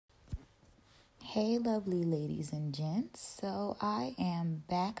Hey lovely ladies and gents, so I am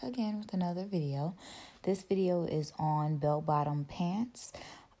back again with another video. This video is on bell-bottom pants.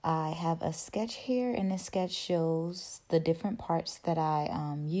 I have a sketch here, and this sketch shows the different parts that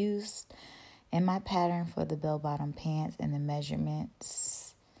I used in my pattern for the bell-bottom pants and the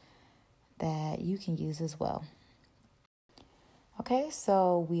measurements that you can use as well. Okay,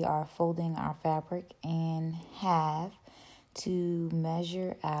 so we are folding our fabric in half to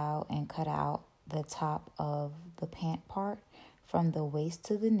measure out and cut out the top of the pant part from the waist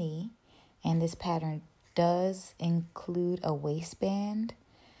to the knee. And this pattern does include a waistband.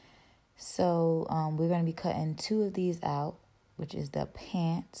 So we're going to be cutting two of these out, which is the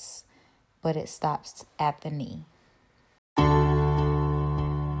pants, but it stops at the knee.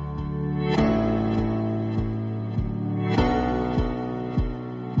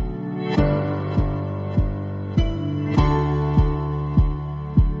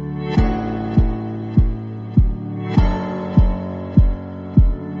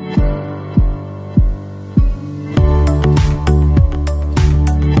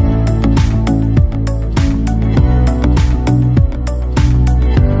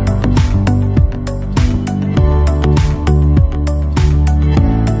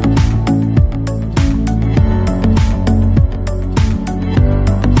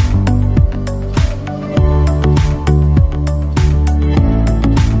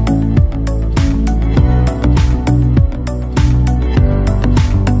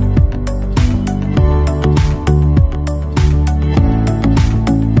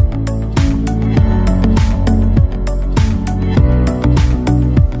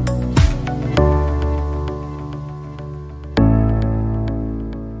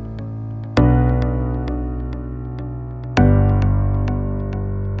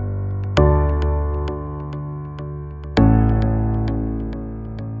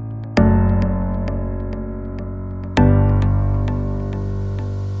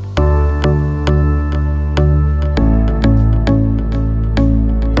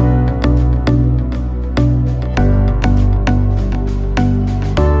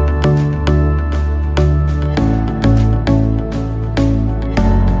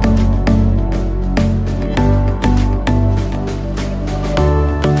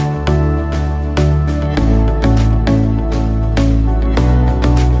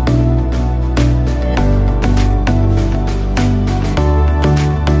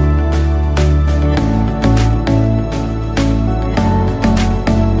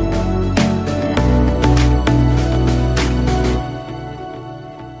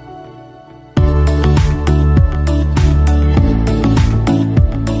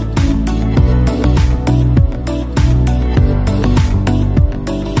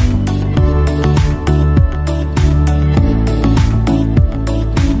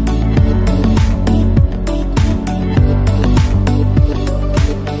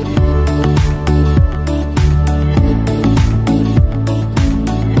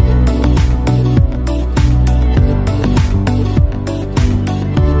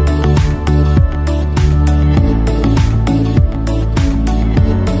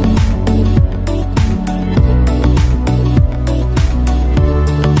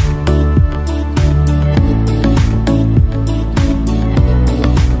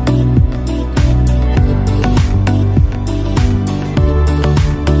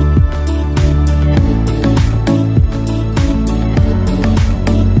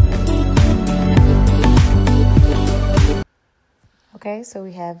 Okay, so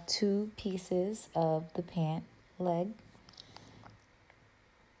we have two pieces of the pant leg.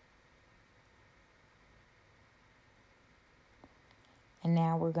 And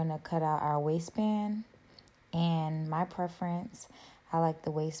now we're going to cut out our waistband. And my preference, I like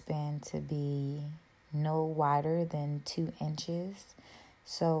the waistband to be no wider than 2 inches.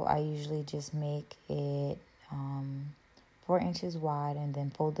 So I usually just make it 4 inches wide and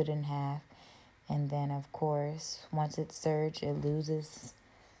then fold it in half. And then, of course, once it's serged, it loses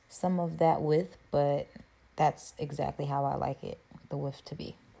some of that width, but that's exactly how I like it, the width to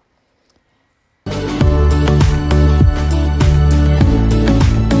be.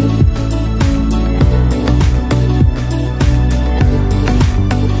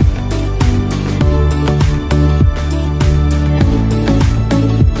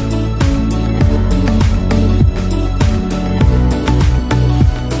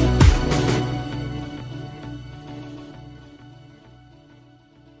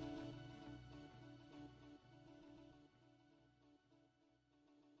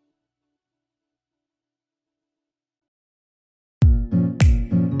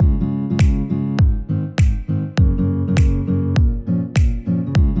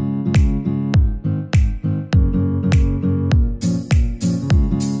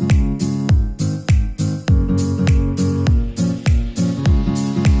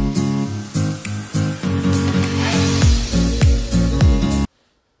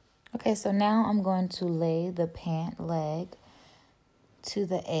 Okay, so now I'm going to lay the pant leg to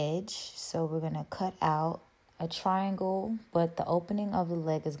the edge. So we're going to cut out a triangle, but the opening of the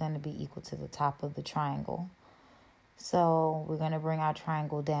leg is going to be equal to the top of the triangle. So we're going to bring our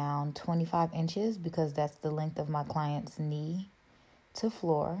triangle down 25 inches because that's the length of my client's knee to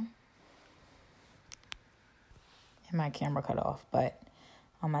floor. And my camera cut off, but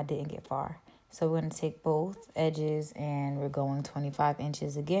I didn't get far. So we're going to take both edges and we're going 25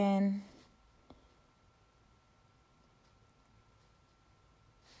 inches again.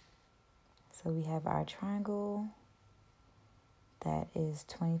 So we have our triangle that is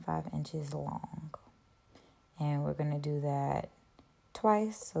 25 inches long. And we're going to do that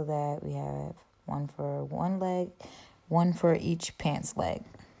twice so that we have one for one leg, one for each pants leg.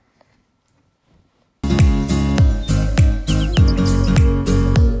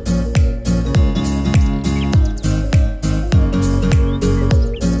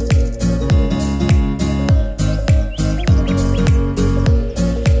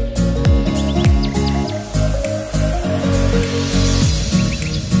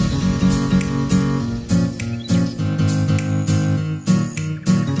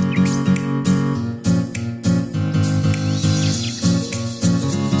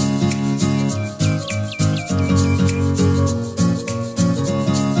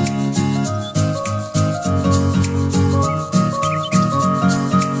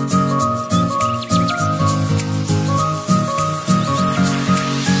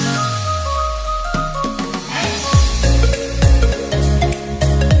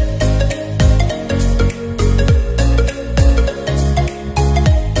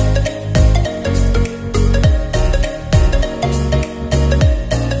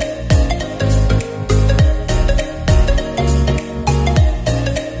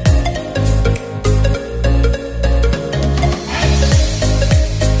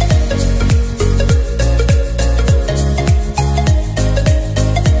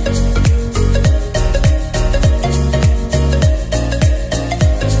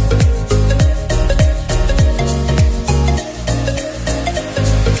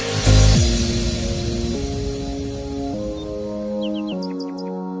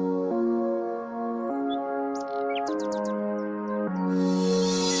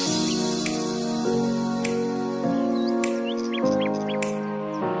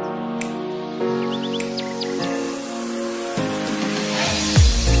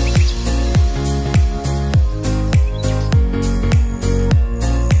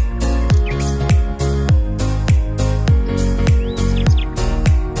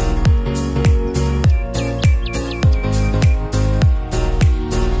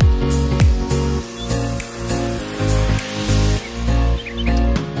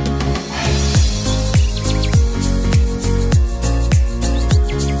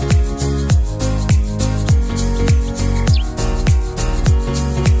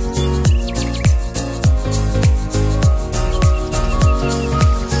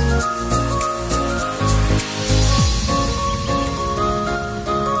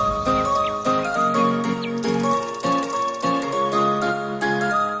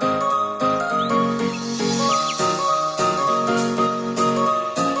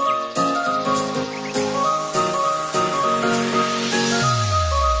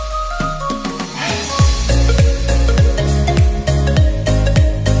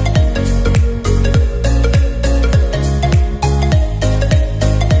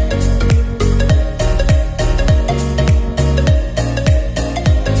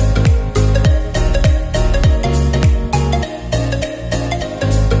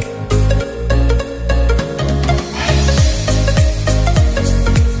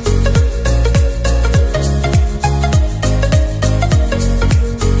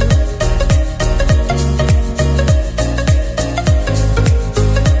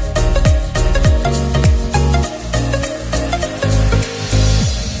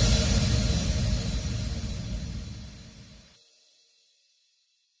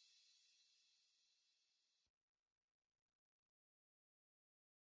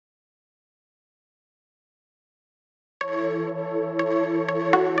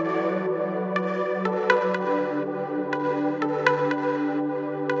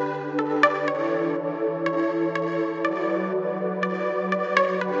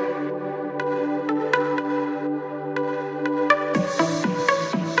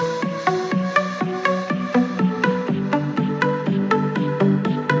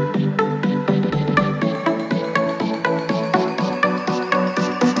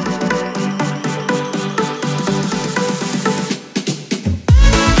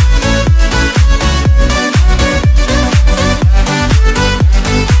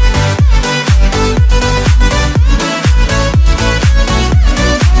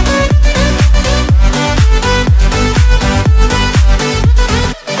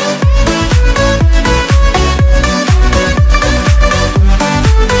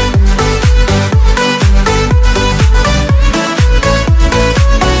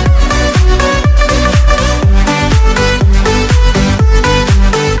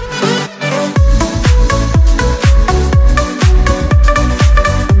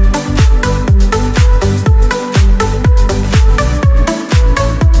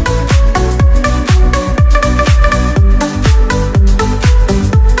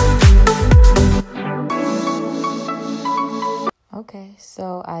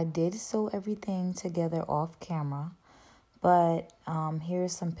 I did sew everything together off camera, but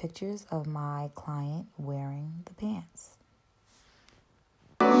here's some pictures of my client wearing the pants.